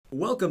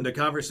Welcome to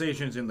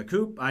Conversations in the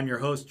Coop. I'm your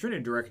host,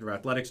 Trinity Director of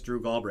Athletics,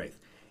 Drew Galbraith.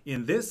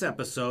 In this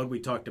episode, we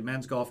talked to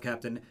men's golf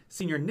captain,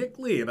 senior Nick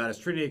Lee, about his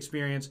Trinity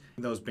experience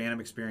and those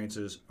Bantam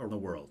experiences around the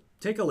world.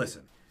 Take a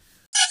listen.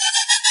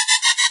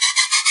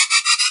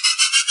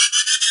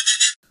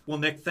 Well,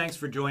 Nick, thanks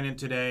for joining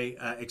today.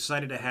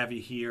 Excited to have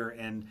you here.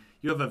 And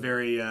you have a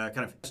very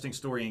kind of interesting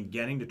story in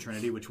getting to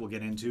Trinity, which we'll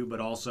get into, but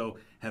also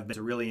have been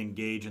to really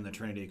engage in the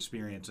Trinity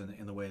experience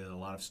in the way that a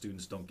lot of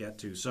students don't get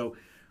to.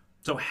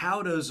 So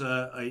how does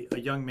a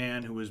young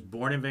man who was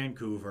born in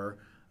Vancouver,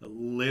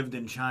 lived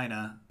in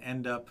China,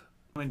 end up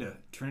going to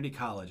Trinity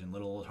College in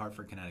little old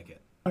Hartford,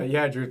 Connecticut?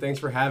 Yeah, Drew, thanks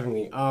for having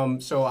me.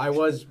 So I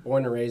was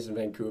born and raised in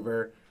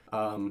Vancouver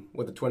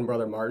with a twin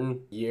brother, Martin.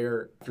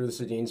 Year after the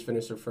Sedins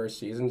finished their first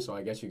season, so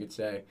I guess you could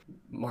say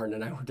Martin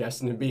and I were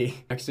destined to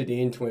be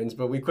ex-Sedin twins,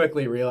 but we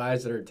quickly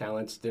realized that our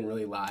talents didn't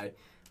really lie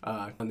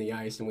on the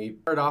ice, and we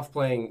started off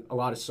playing a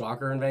lot of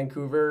soccer in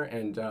Vancouver,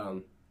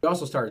 and we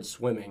also started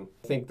swimming.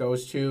 I think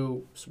those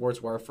two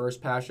sports were our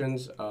first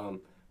passions.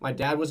 My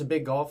dad was a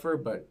big golfer,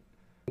 but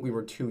we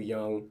were too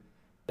young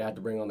to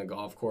bring on the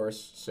golf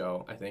course.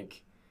 So I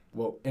think,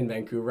 well, in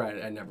Vancouver,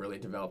 I never really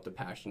developed a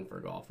passion for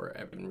golf, or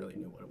even really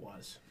knew what it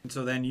was. And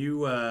so then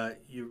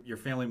your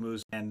family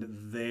moves, and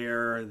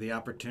there the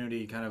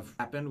opportunity kind of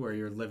happened where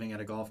you're living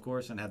at a golf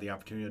course and had the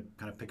opportunity to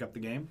kind of pick up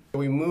the game?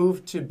 We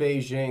moved to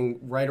Beijing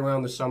right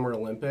around the Summer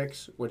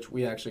Olympics, which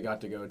we actually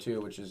got to go to,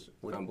 which is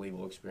an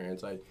unbelievable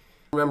experience. I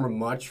remember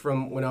much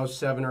from when I was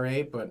 7 or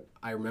 8, but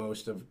I remember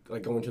most of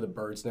like going to the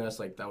Bird's Nest.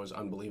 Like, that was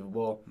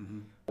unbelievable. Mm-hmm.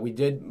 We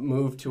did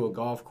move to a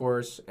golf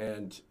course,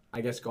 and I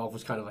guess golf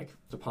was kind of like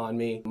upon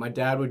me. My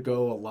dad would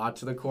go a lot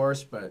to the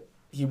course, but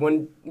he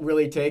wouldn't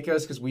really take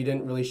us because we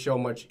didn't really show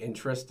much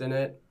interest in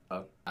it.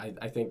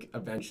 I think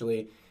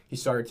eventually he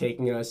started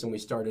taking us, and we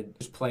started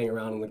just playing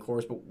around on the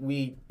course, but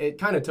it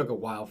kind of took a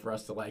while for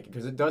us to like it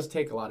because it does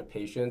take a lot of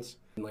patience.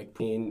 And like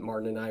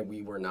Martin and I,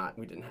 we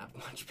didn't have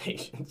much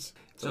patience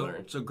to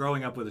learn. So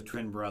growing up with a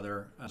twin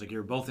brother, I was like, you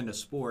were both into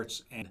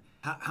sports, and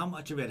how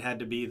much of it had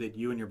to be that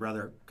you and your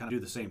brother kind of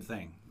do the same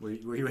thing? Were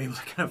you able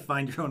to kind of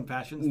find your own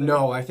passions there?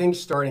 No, I think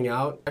starting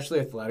out,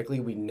 especially athletically,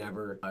 we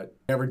never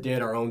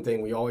did our own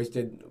thing. We always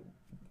did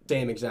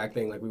same exact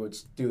thing. Like, we would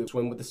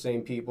swim with the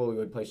same people, we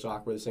would play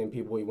soccer with the same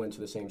people, we went to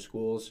the same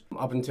schools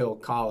up until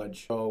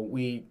college. So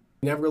we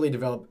never really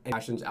developed any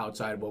passions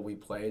outside of what we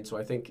played. So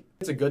I think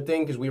it's a good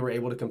thing because we were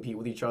able to compete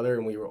with each other,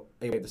 and we were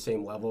able at the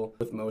same level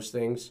with most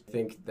things. I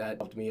think that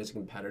helped me as a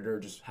competitor,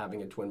 just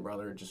having a twin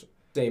brother, just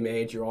same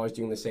age, you're always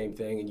doing the same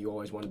thing, and you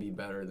always want to be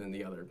better than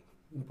the other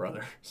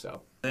brother.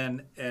 So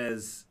then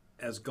as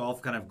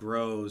golf kind of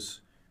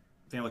grows,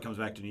 family comes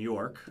back to New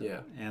York.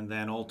 Yeah. And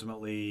then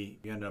ultimately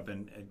you end up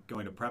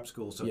going to prep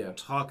school. So yeah.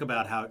 Talk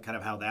about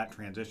how that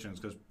transitions,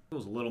 because it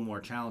was a little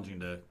more challenging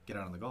to get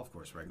out on the golf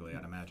course regularly,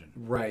 I'd imagine.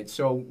 Right.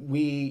 So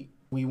we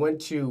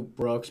went to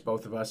Brooks,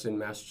 both of us in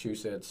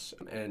Massachusetts,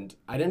 and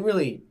I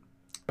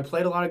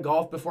played a lot of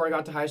golf before I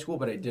got to high school,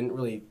 but I didn't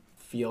really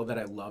feel that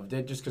I loved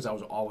it just because I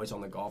was always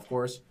on the golf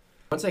course.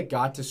 Once I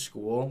got to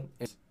school,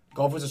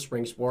 golf was a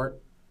spring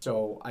sport,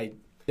 so I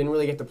didn't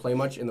really get to play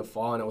much in the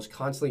fall, and I was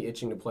constantly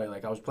itching to play.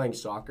 Like, I was playing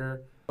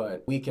soccer,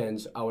 but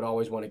weekends I would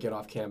always want to get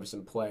off campus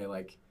and play.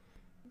 Like,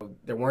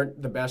 there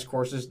weren't the best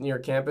courses near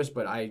campus,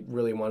 but I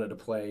really wanted to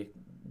play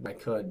when I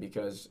could,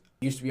 because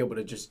I used to be able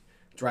to just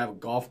drive a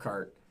golf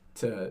cart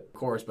to the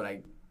course, but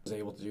I wasn't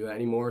able to do that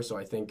anymore. So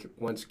I think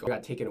once golf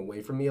got taken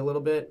away from me a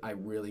little bit, I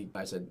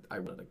said I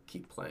wanted to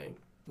keep playing.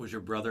 Was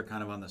your brother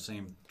kind of on the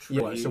same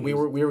trip? Yeah, so we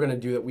were going to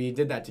do that. We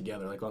did that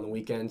together. Like, on the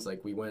weekends,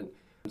 like, we went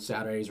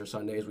Saturdays or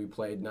Sundays, we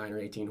played 9 or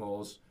 18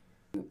 holes,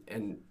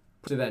 and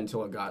did that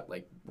until it got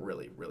like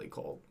really, really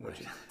cold,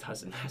 which it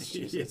does in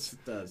Massachusetts. Yes,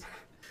 it does.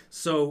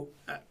 So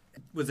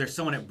was there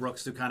someone at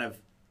Brooks who kind of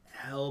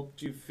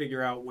helped you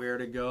figure out where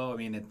to go? I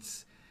mean,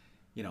 it's,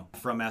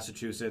 from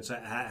Massachusetts.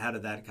 How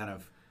did that kind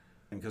of,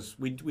 because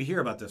we hear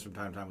about this from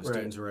time to time with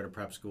students who are at a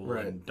prep school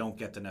and don't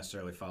get to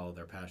necessarily follow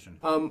their passion.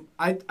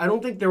 I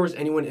don't think there was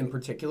anyone in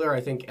particular. I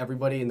think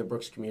everybody in the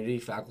Brooks community,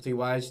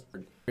 faculty-wise,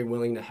 are very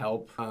willing to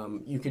help.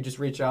 You could just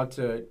reach out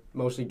to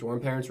mostly dorm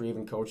parents or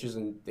even coaches,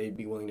 and they'd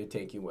be willing to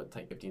take you,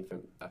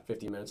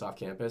 15 minutes off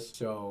campus.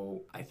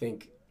 So I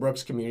think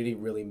Brooks community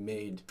really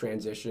made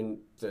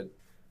transition to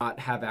not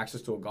have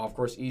access to a golf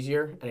course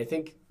easier. And I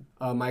think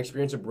my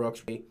experience at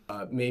Brooks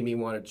made me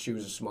want to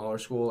choose a smaller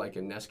school, like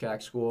a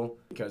NESCAC school,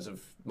 because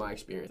of my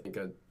experience. I think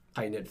a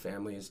tight-knit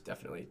family is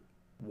definitely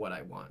what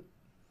I want.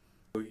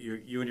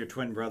 You and your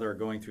twin brother are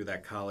going through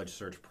that college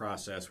search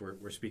process.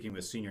 We're speaking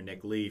with senior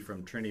Nick Lee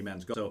from Trinity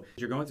Men's Golf. So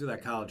as you're going through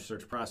that college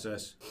search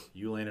process,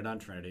 you landed on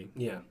Trinity.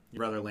 Yeah.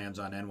 Your brother lands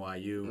on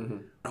NYU. Mm-hmm.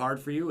 Hard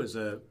for you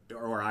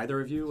or either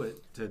of you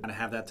to kind of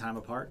have that time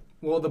apart?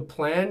 Well, the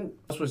plan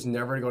was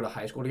never to go to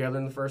high school together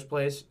in the first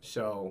place.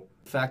 So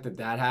the fact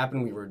that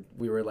happened,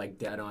 we were like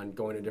dead on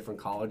going to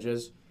different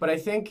colleges. But I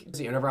think at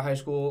the end of our high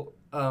school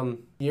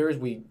years,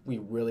 we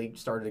really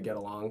started to get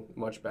along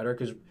much better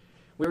because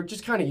we were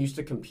just kind of used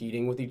to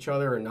competing with each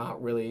other and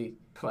not really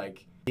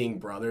like being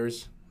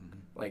brothers,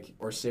 like,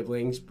 or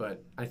siblings.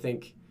 But I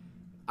think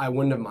I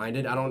wouldn't have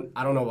minded. I don't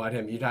know about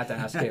him. You'd have to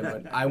ask him,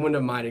 but I wouldn't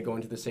have minded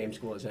going to the same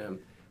school as him.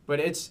 But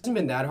it hasn't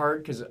been that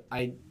hard because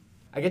I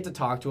get to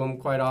talk to him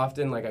quite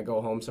often. Like I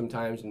go home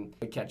sometimes and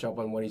catch up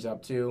on what he's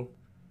up to.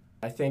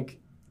 I think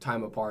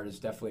time apart has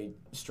definitely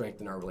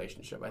strengthened our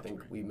relationship. I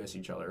think we miss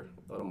each other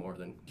a little more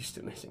than used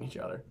to missing each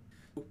other.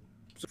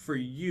 So for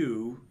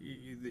you,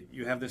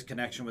 you have this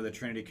connection with the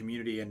Trinity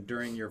community, and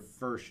during your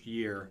first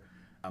year,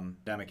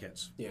 pandemic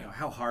hits. Yeah. You know,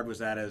 how hard was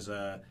that as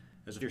a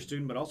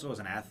student, but also as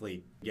an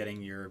athlete,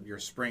 getting your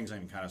springs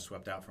and kind of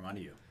swept out from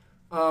under you?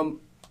 I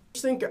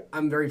just think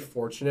I'm very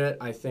fortunate.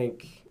 I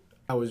think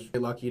I was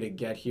very lucky to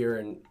get here,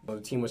 and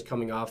the team was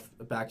coming off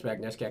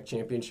back-to-back NESCAC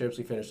championships.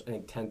 We finished, I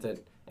think, 10th at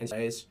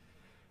NCAAs,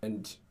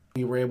 and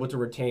we were able to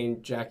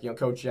retain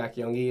Coach Jack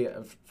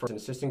Youngie for an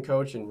assistant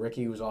coach, and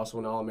Ricky, who was also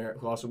an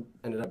All-American, who also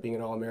ended up being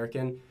an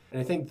All-American.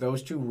 And I think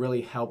those two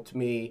really helped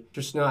me,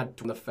 just not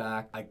from the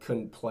fact I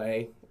couldn't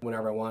play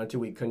whenever I wanted to.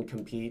 We couldn't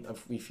compete.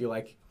 We feel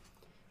like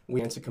we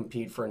had to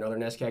compete for another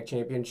NESCAC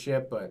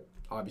championship, but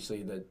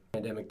obviously the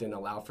pandemic didn't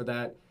allow for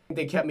that.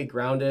 They kept me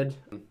grounded.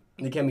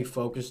 They kept me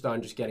focused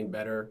on just getting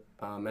better.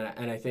 And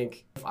I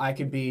think if I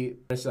could be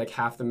like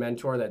half the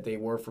mentor that they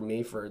were for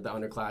me for the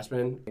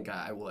underclassmen, I think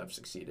I will have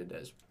succeeded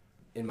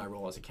in my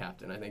role as a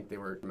captain. I think they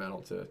were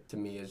instrumental to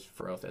me as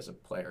growth as a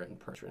player in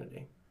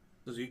Trinity.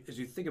 As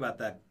you think about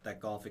that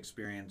golf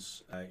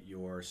experience,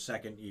 your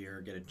second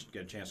year,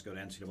 get a chance to go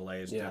to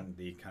NCAA's, done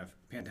the kind of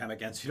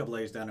pandemic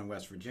NCAA's down in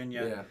West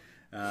Virginia.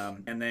 Yeah.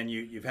 And then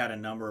you've had a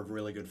number of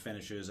really good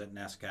finishes at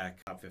NESCAC,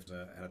 top 50,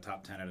 had a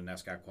top 10 at a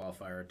NESCAC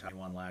qualifier, top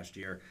 1 last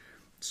year.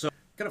 So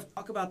kind of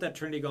talk about that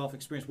Trinity golf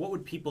experience. What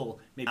would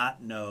people maybe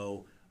not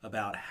know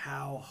about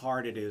how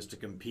hard it is to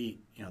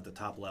compete, at the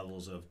top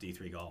levels of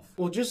D3 golf?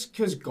 Well, just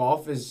because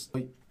golf is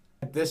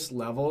at this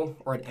level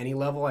or at any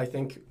level, I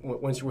think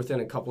once you're within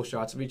a couple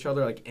shots of each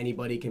other, like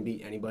anybody can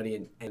beat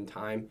anybody in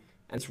time.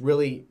 And it's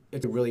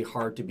really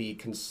hard to be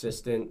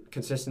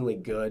consistently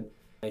good.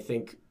 I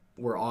think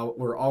we're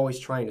always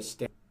trying to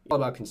stay. It's all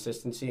about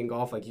consistency in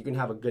golf. Like you can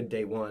have a good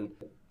day one,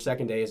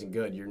 second day isn't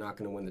good, you're not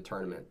going to win the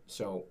tournament.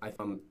 So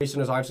Jason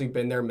has obviously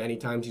been there many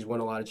times. He's won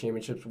a lot of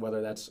championships,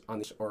 whether that's on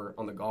this or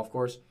on the golf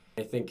course.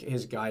 I think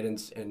his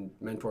guidance and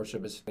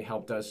mentorship has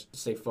helped us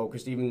stay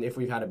focused. Even if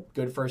we've had a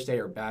good first day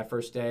or a bad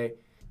first day,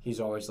 he's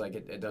always like,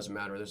 it doesn't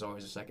matter. There's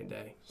always a second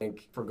day. I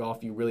think for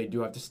golf, you really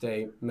do have to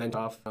stay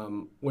mental off,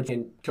 which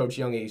Coach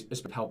Youngie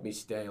has helped me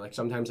stay. Like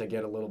sometimes I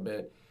get a little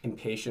bit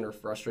impatient or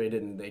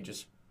frustrated, and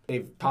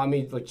they've taught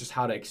me like just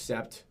how to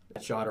accept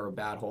a shot or a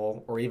bad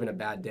hole or even a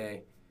bad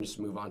day and just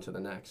move on to the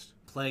next.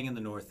 Playing in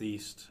the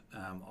Northeast,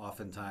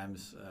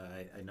 oftentimes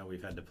I know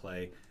we've had to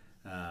play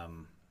a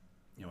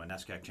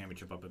NESCAC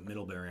championship up at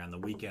Middlebury on the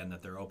weekend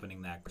that they're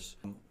opening that course.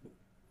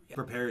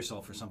 Prepare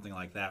yourself for something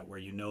like that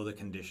where the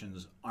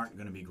conditions aren't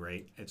going to be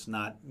great. It's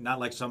not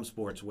like some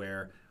sports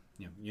where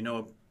you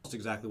know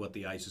exactly what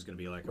the ice is going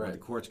to be like or what the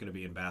court's going to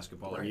be in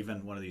basketball or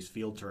even one of these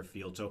turf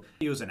fields. So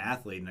you as an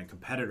athlete and a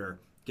competitor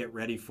get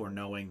ready for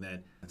knowing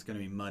that it's going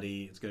to be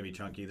muddy, it's going to be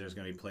chunky, there's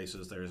going to be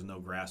places there's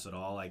no grass at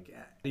all. Like,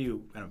 how do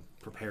you kind of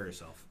prepare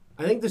yourself?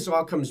 I think this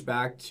all comes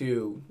back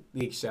to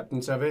the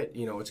acceptance of it.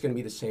 It's going to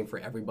be the same for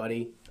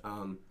everybody.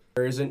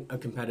 There isn't a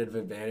competitive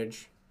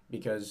advantage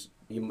because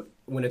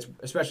when it's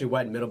especially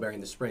wet in Middlebury in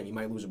the spring, you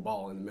might lose a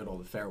ball in the middle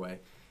of the fairway.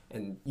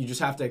 And you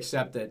just have to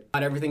accept that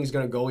not everything's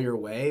going to go your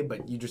way,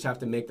 but you just have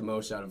to make the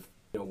most out of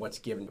what's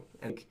given.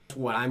 And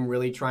what I'm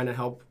really trying to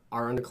help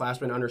our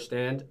underclassmen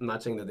understand, I'm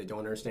not saying that they don't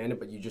understand it,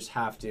 but you just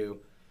have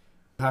to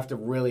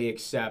really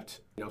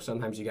accept,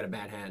 sometimes you get a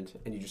bad hand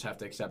and you just have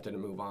to accept it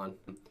and move on.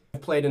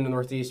 I've played in the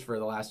Northeast for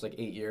the last 8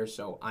 years,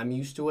 so I'm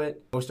used to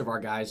it. Most of our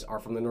guys are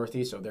from the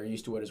Northeast, so they're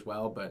used to it as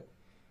well, but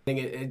I think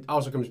it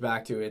also comes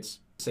back to it's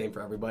the same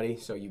for everybody,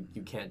 so you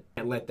can't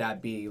let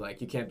that be, like,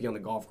 you can't be on the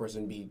golf course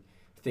and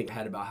think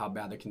ahead about how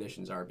bad the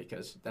conditions are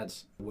because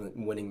that's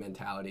winning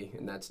mentality,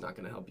 and that's not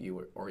going to help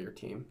you or your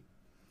team.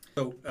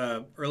 So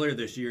earlier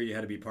this year, you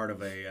had to be part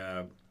of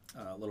a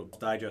little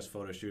digest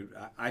photo shoot.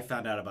 I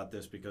found out about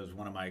this because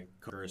one of my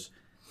coworkers'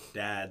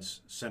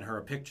 dads sent her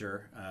a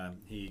picture.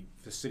 He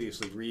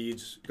fastidiously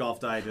reads Golf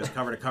Digest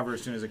cover to cover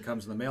as soon as it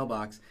comes in the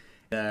mailbox.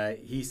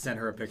 He sent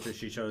her a picture.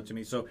 She showed it to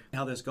me. So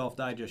how this Golf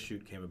Digest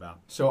shoot came about?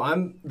 So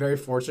I'm very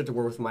fortunate to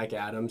work with Mike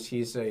Adams.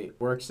 He's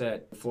works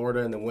at Florida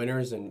in the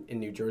winters and in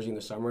New Jersey in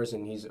the summers,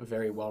 and he's a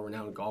very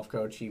well-renowned golf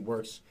coach.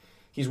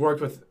 He's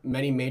worked with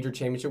many major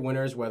championship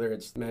winners, whether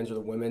it's the men's or the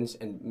women's,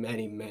 and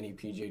many, many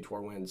PGA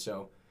Tour wins.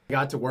 So I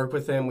got to work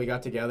with him. We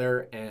got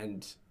together,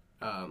 and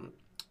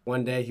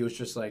one day he was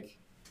just like,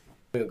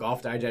 a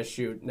Golf Digest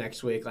shoot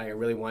next week. Like, I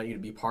really want you to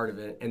be part of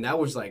it. And that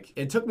was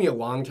it took me a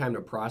long time to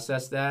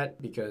process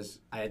that because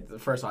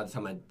first I had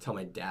to tell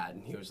my dad,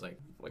 and he was like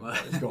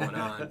what is going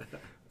on?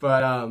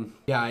 But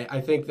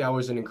I think that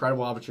was an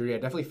incredible opportunity. I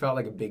definitely felt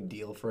like a big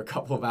deal for a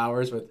couple of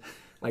hours with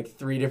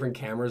 3 different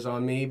cameras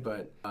on me.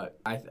 But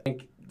I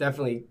think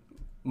definitely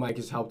Mike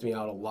has helped me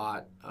out a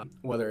lot,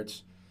 whether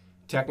it's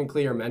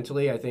technically or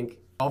mentally. I think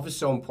golf is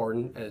so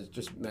important as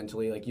just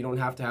mentally. Like, you don't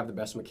have to have the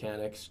best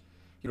mechanics.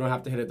 You don't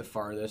have to hit it the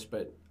farthest,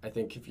 but I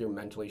think if you're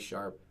mentally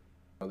sharp,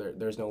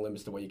 There's no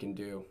limits to what you can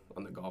do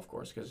on the golf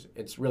course because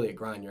it's really a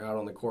grind. You're out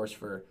on the course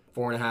for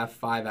 4.5,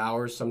 5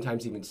 hours,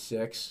 sometimes even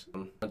 6.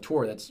 On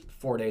tour, that's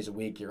 4 days a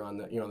week you're on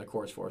the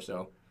course for.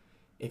 So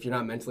if you're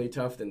not mentally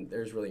tough, then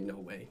there's really no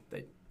way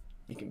that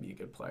you can be a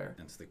good player.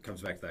 It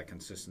comes back to that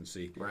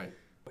consistency. Right.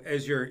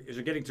 As you're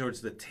getting towards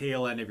the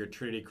tail end of your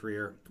Trinity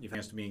career, you've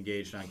had to be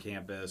engaged on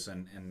campus,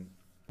 and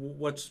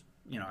what's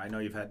I know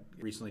you've had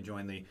recently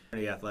joined the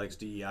Trinity Athletics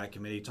DEI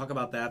committee. Talk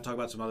about that. Talk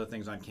about some other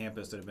things on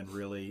campus that have been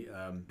really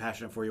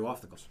passionate for you off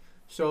the course.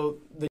 So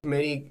the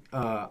committee,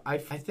 I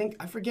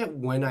forget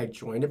when I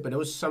joined it, but it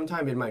was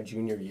sometime in my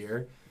junior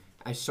year.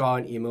 I saw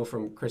an email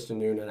from Kristen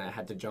Noon, and I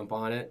had to jump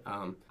on it.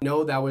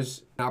 No, that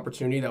was an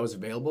opportunity that was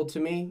available to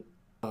me,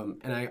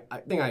 and I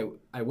think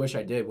I wish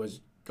I did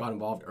was got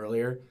involved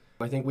earlier.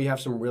 I think we have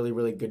some really,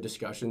 really good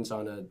discussions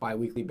on a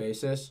bi-weekly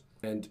basis,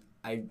 and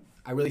I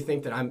really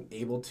think that I'm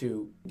able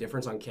to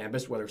difference on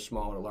campus, whether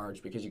small or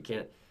large, because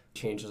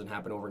change doesn't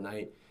happen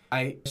overnight.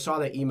 I saw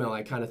that email,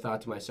 I kind of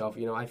thought to myself,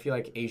 I feel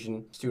like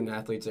Asian student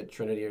athletes at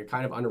Trinity are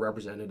kind of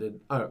underrepresented.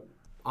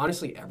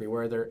 Honestly,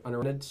 everywhere they're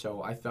underrepresented,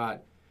 so I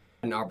thought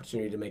an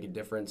opportunity to make a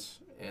difference,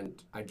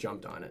 and I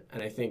jumped on it.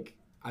 And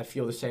I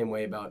feel the same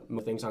way about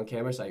most things on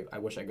campus. I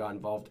wish I got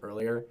involved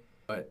earlier,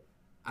 but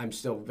I'm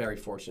still very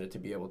fortunate to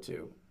be able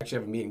to. Actually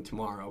have a meeting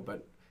tomorrow,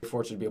 but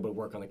fortunate to be able to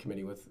work on the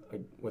committee with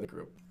a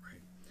group.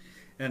 Right.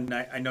 And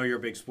I know you're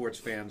a big sports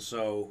fan,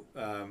 so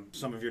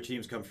some of your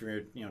teams come from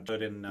your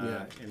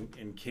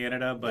in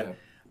Canada, but Yeah.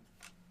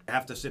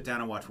 have to sit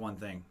down and watch one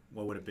thing.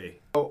 What would it be?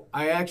 So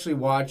I actually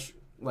watch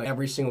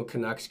every single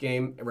Canucks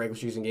game, a regular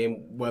season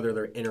game, whether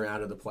they're in or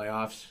out of the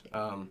playoffs.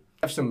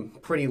 Have some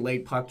pretty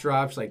late puck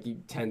drops, like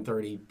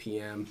 10:30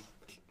 p.m.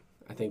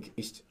 I think at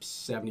least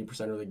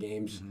 70% of the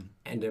games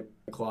end at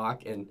the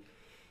clock, and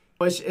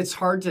it's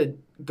hard to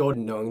go to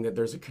knowing that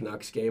there's a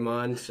Canucks game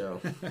on.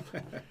 So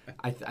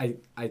I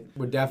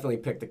would definitely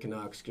pick the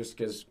Canucks just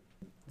because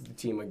the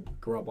team I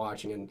grew up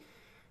watching, and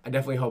I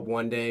definitely hope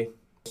one day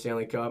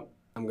Stanley Cup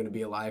I'm going to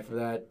be alive for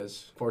that.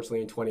 Because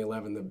fortunately in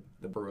 2011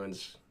 the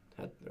Bruins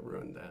had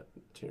ruined that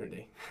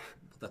opportunity.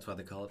 That's why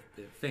they call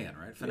it fan,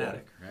 right?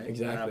 Fanatic, right?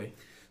 Exactly.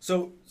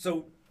 So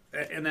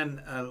and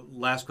then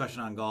last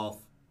question on golf.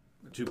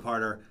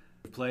 Two-parter.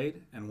 You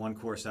played, and one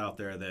course out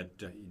there that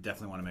you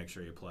definitely want to make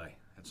sure you play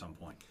at some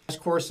point. The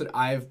last course that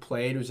I've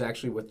played was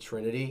actually with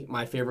Trinity.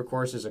 My favorite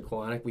course is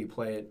Aquanic. We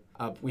play it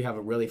up. We have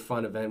a really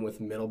fun event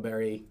with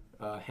Middlebury,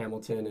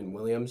 Hamilton, and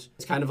Williams.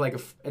 It's kind of like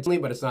it's friendly,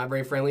 but it's not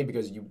very friendly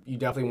because you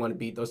definitely want to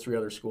beat those 3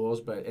 other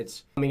schools. But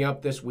it's coming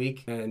up this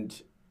week,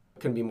 and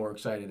couldn't be more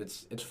excited.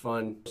 It's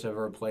fun. I've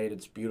ever played.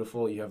 It's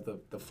beautiful. You have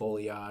the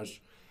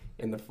foliage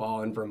in the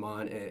fall in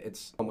Vermont.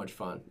 It's so much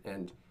fun,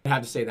 and I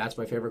have to say that's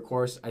my favorite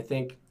course. I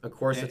think a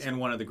course and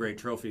one of the great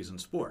trophies in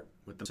sport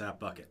with the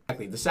Sap Bucket.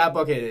 Exactly, the Sap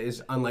Bucket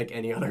is unlike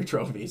any other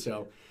trophy.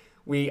 So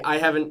I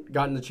haven't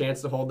gotten the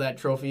chance to hold that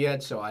trophy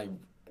yet. So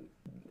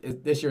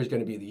this year is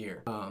going to be the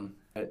year.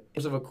 In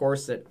terms of a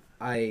course that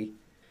I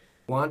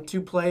want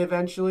to play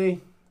eventually,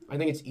 I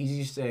think it's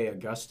easy to say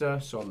Augusta,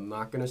 so I'm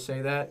not going to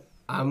say that.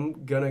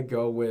 I'm going to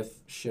go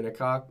with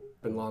Shinnecock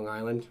in Long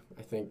Island.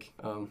 I think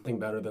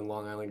better than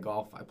Long Island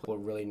golf. I play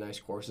really nice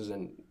courses,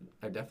 and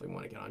I definitely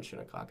want to get on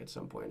Shinnecock at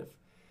some point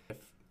if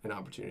an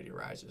opportunity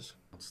arises.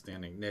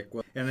 Outstanding, Nick.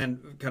 Well, and then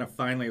kind of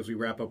finally, as we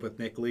wrap up with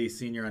Nick Lee,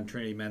 senior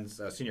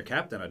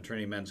captain on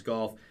Trinity Men's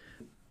Golf.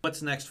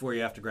 What's next for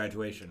you after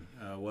graduation?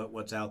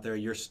 What's out there?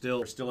 You're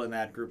still in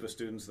that group of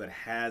students that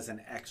has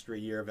an extra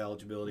year of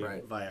eligibility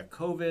via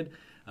COVID.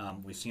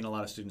 We've seen a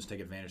lot of students take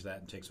advantage of that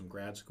and take some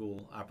grad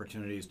school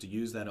opportunities to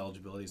use that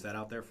eligibility. Is that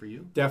out there for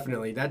you?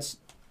 Definitely.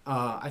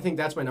 I think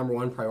that's my number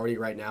one priority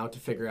right now, to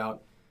figure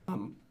out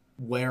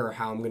where or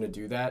how I'm going to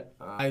do that.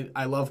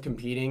 I love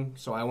competing,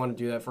 so I want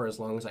to do that for as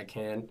long as I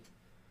can.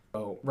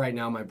 So right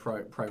now my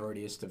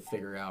priority is to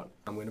figure out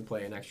I'm going to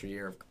play an extra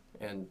year,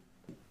 and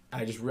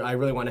I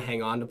really want to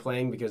hang on to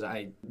playing because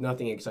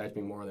nothing excites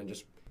me more than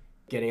just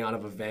getting out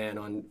of a van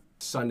on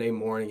Sunday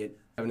morning at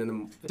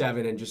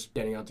 7 and just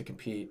getting out to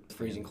compete. It's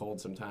freezing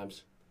cold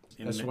sometimes.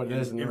 That's what it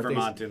is. In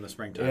Vermont in the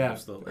springtime. Yeah,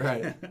 absolutely.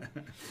 Right.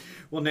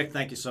 Well, Nick,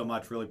 thank you so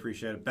much. Really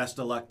appreciate it. Best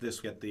of luck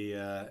this week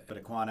at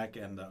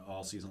Aquanic and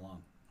all season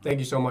long. Thank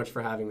you so much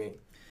for having me.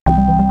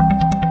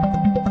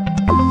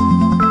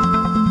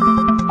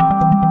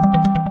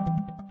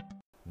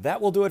 That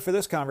will do it for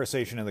this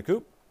conversation in the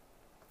coop.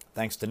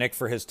 Thanks to Nick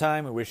for his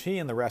time. We wish he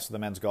and the rest of the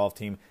men's golf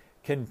team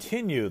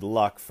continued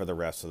luck for the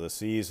rest of the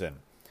season.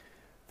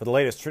 For the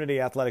latest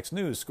Trinity Athletics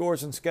news,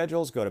 scores, and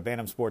schedules, go to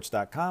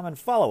bantamsports.com and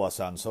follow us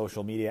on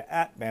social media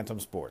at Bantam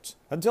Sports.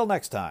 Until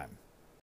next time.